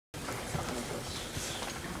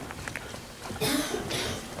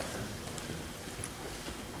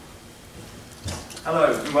Hello,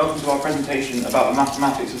 and welcome to our presentation about the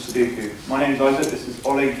mathematics of Sudoku. My name is Isaac, this is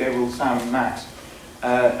Ollie, Gabriel, Sam and Max,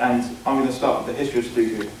 and I'm going to start with the history of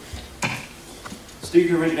Sudoku.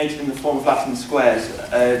 Sudoku originated in the form of Latin squares.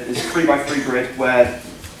 It's a 3x3 grid where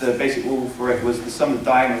the basic rule for it was the sum of the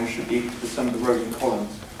diagonals should equal the sum of the rows and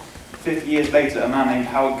columns. 50 years later, a man named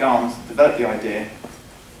Howard Garnes developed the idea,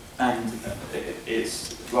 and he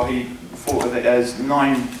thought of it as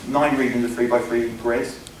nine regions of 3x3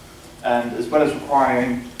 grids. And as well as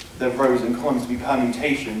requiring the rows and columns to be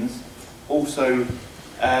permutations, also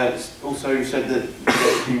said that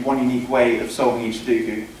there should be one unique way of solving each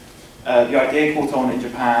Sudoku. The idea caught on in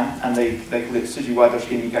Japan, and they called it Sujiwa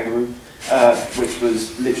Doshiki ni Kagaru, which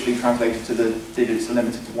was literally translated to the digits are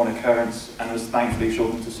limited to one occurrence, and was thankfully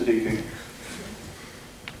shortened to Sudoku.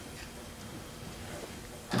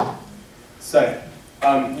 So,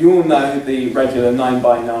 you all know the regular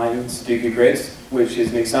 9x9 Sudoku grids, which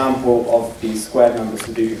is an example of the square number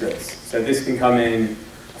Sudoku grids. So this can come in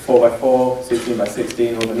 4x4,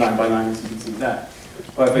 16x16, or the 9x9 as you can see there.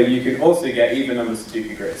 However, you can also get even number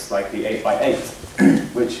Sudoku grids, like the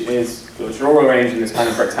 8x8, which are all arranged in this kind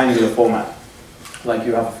of rectangular format, like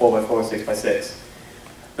you have a 4x4 or 6x6.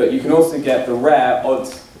 But you can also get the rare odd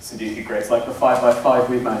Sudoku grids, like the 5x5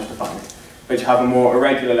 we've managed to find, which have a more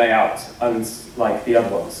irregular layout, unlike the other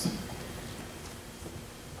ones.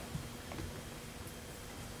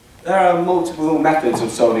 There are multiple methods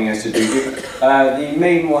of solving a Sudoku. The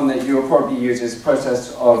main one that you'll probably use is the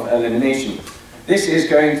process of elimination. This is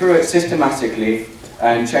going through it systematically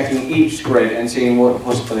and checking each grid and seeing what the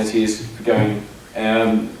possibilities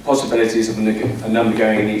of a number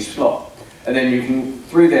going in each slot. And then you can,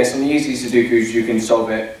 through this, on the easy Sudokus, you can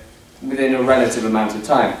solve it within a relative amount of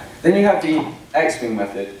time. Then you have the X-wing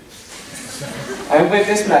method. And with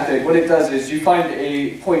this method, what it does is you find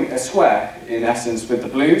a square, in essence, with the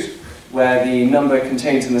blues, where the number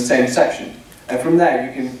contains in the same section. And from there,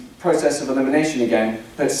 you can process of elimination again,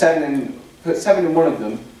 put 7 in one of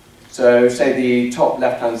them, so say the top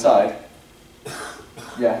left-hand side,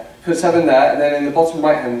 yeah, put 7 there, and then in the bottom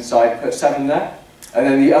right-hand side, put 7 there, and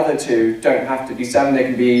then the other two don't have to be 7, they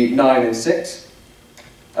can be 9 and 6.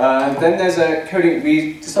 Then there's a coding,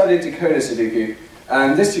 we decided to code a Sudoku,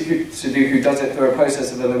 and this Sudoku does it through a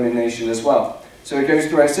process of elimination as well. So it goes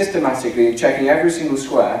through it systematically, checking every single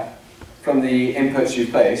square from the inputs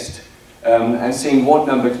you've placed, and seeing what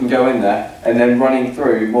number can go in there, and then running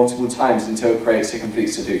through multiple times until it creates a complete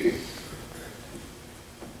Sudoku.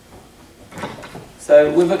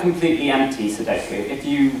 So with a completely empty Sudoku, if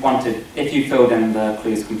you filled in the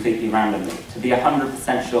clues completely randomly, to be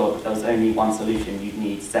 100% sure that there was only one solution, you'd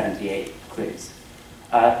need 78 clues.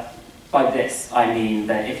 By this, I mean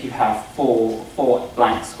that if you have four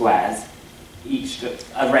blank squares, each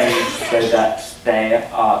arranged so that they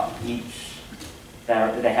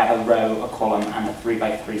have a row, a column, and a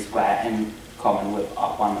 3x3 square in common with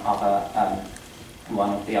one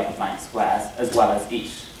of the other blank squares, as well as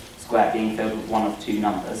each square being filled with one of two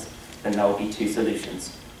numbers, then there will be two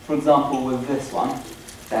solutions. For example, with this one,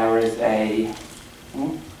 there is a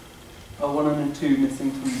 1 and a 2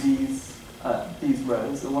 missing from these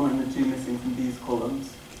rows, a 1 and a 2 missing from these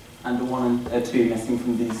columns, and a 1 and a 2 missing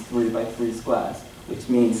from these 3x3 squares, which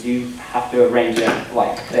means you have to arrange it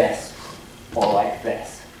like this or like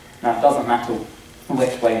this. Now it doesn't matter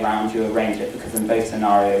which way round you arrange it, because in both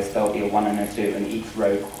scenarios there will be a 1 and a 2 in each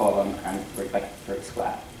row, column, and 3x3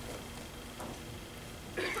 square.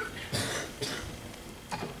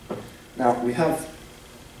 Now we have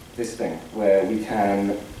this thing where we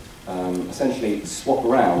can essentially swap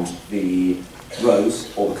around the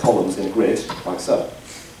rows or the columns in a grid, like so.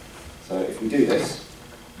 So if we do this,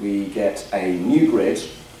 we get a new grid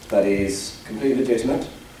that is completely legitimate.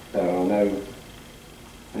 There are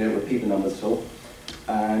we don't repeat the numbers at all,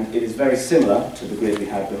 and it is very similar to the grid we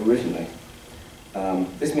had originally.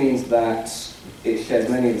 This means that it shares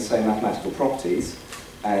many of the same mathematical properties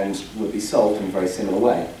and would be solved in a very similar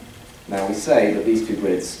way. Now we say that these two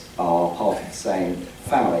grids are part of the same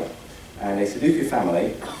family, and a Sudoku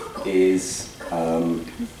family is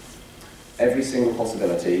every single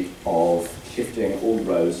possibility of shifting all the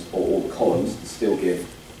rows or all the columns to still give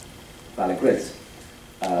valid grids.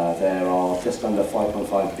 There are just under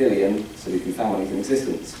 5.5 billion Sudoku families in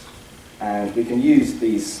existence, and we can use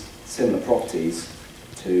these similar properties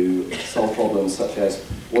to solve problems such as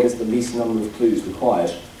what is the least number of clues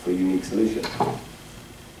required for a unique solution.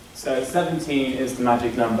 So 17 is the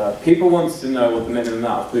magic number. People wanted to know what the minimum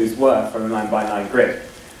amount of clues were for a 9x9 grid.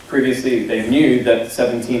 Previously, they knew that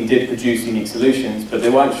 17 did produce unique solutions, but they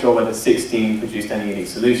weren't sure whether 16 produced any unique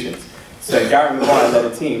solutions. So Garrett and Wyatt led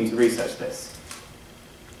a team to research this.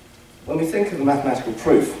 When we think of a mathematical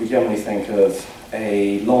proof, we generally think of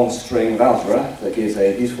a long string of algebra that gives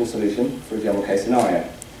a beautiful solution for a general case scenario.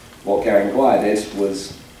 What Gary and Maguire did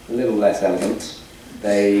was a little less elegant.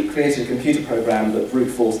 They created a computer program that brute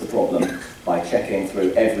forced the problem by checking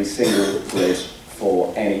through every single grid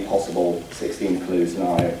for any possible 16-clue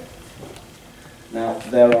scenario. Now,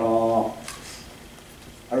 there are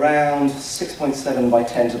around 6.7 by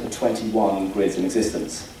 10 to the 21 grids in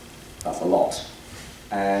existence. That's a lot.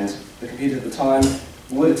 And the computer at the time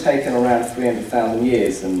would have taken around 300,000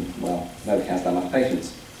 years, and, well, nobody has that much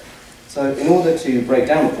patience. So in order to break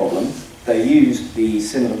down the problem, they used the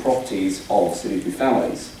similar properties of Sudoku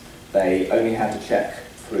families. They only had to check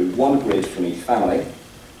through one grid from each family,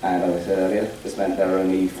 and as I said earlier, this meant there were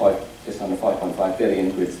only just under 5.5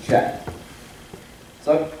 billion grids to check.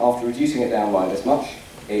 So after reducing it down by this much,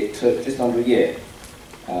 it took just under a year.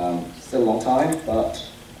 Still a long time, but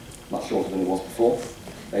much shorter than it was before.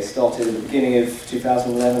 They started at the beginning of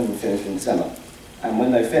 2011 and finished in December. And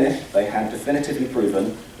when they finished, they had definitively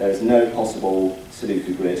proven there is no possible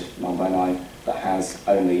Sudoku grid, 9 by 9, that has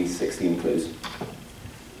only 16 clues.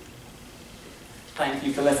 Thank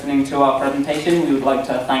you for listening to our presentation. We would like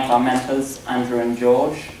to thank our mentors, Andrew and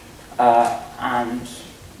George, and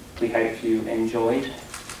we hope you enjoyed.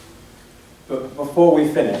 But before we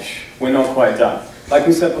finish, we're not quite done. Like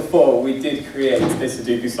we said before, we did create this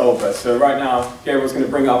Sudoku solver. So right now, Gabriel's going to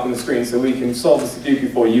bring it up on the screen so we can solve the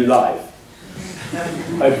Sudoku for you live.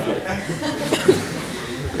 Hopefully.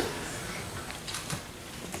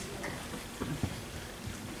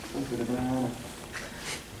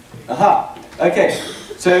 Aha! Okay,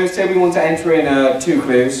 so say we want to enter in 2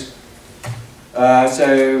 clues.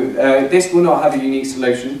 This will not have a unique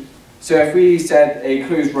solution. So if we said a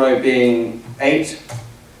clues row being 8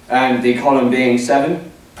 and the column being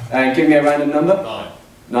 7, and give me a random number? 9.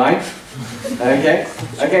 9? Okay.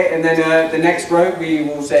 Okay, and then the next row we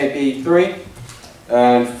will say be 3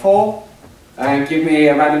 and 4, and give me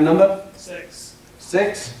a random number? 6.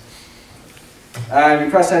 6. And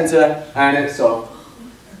we press enter and it's solved.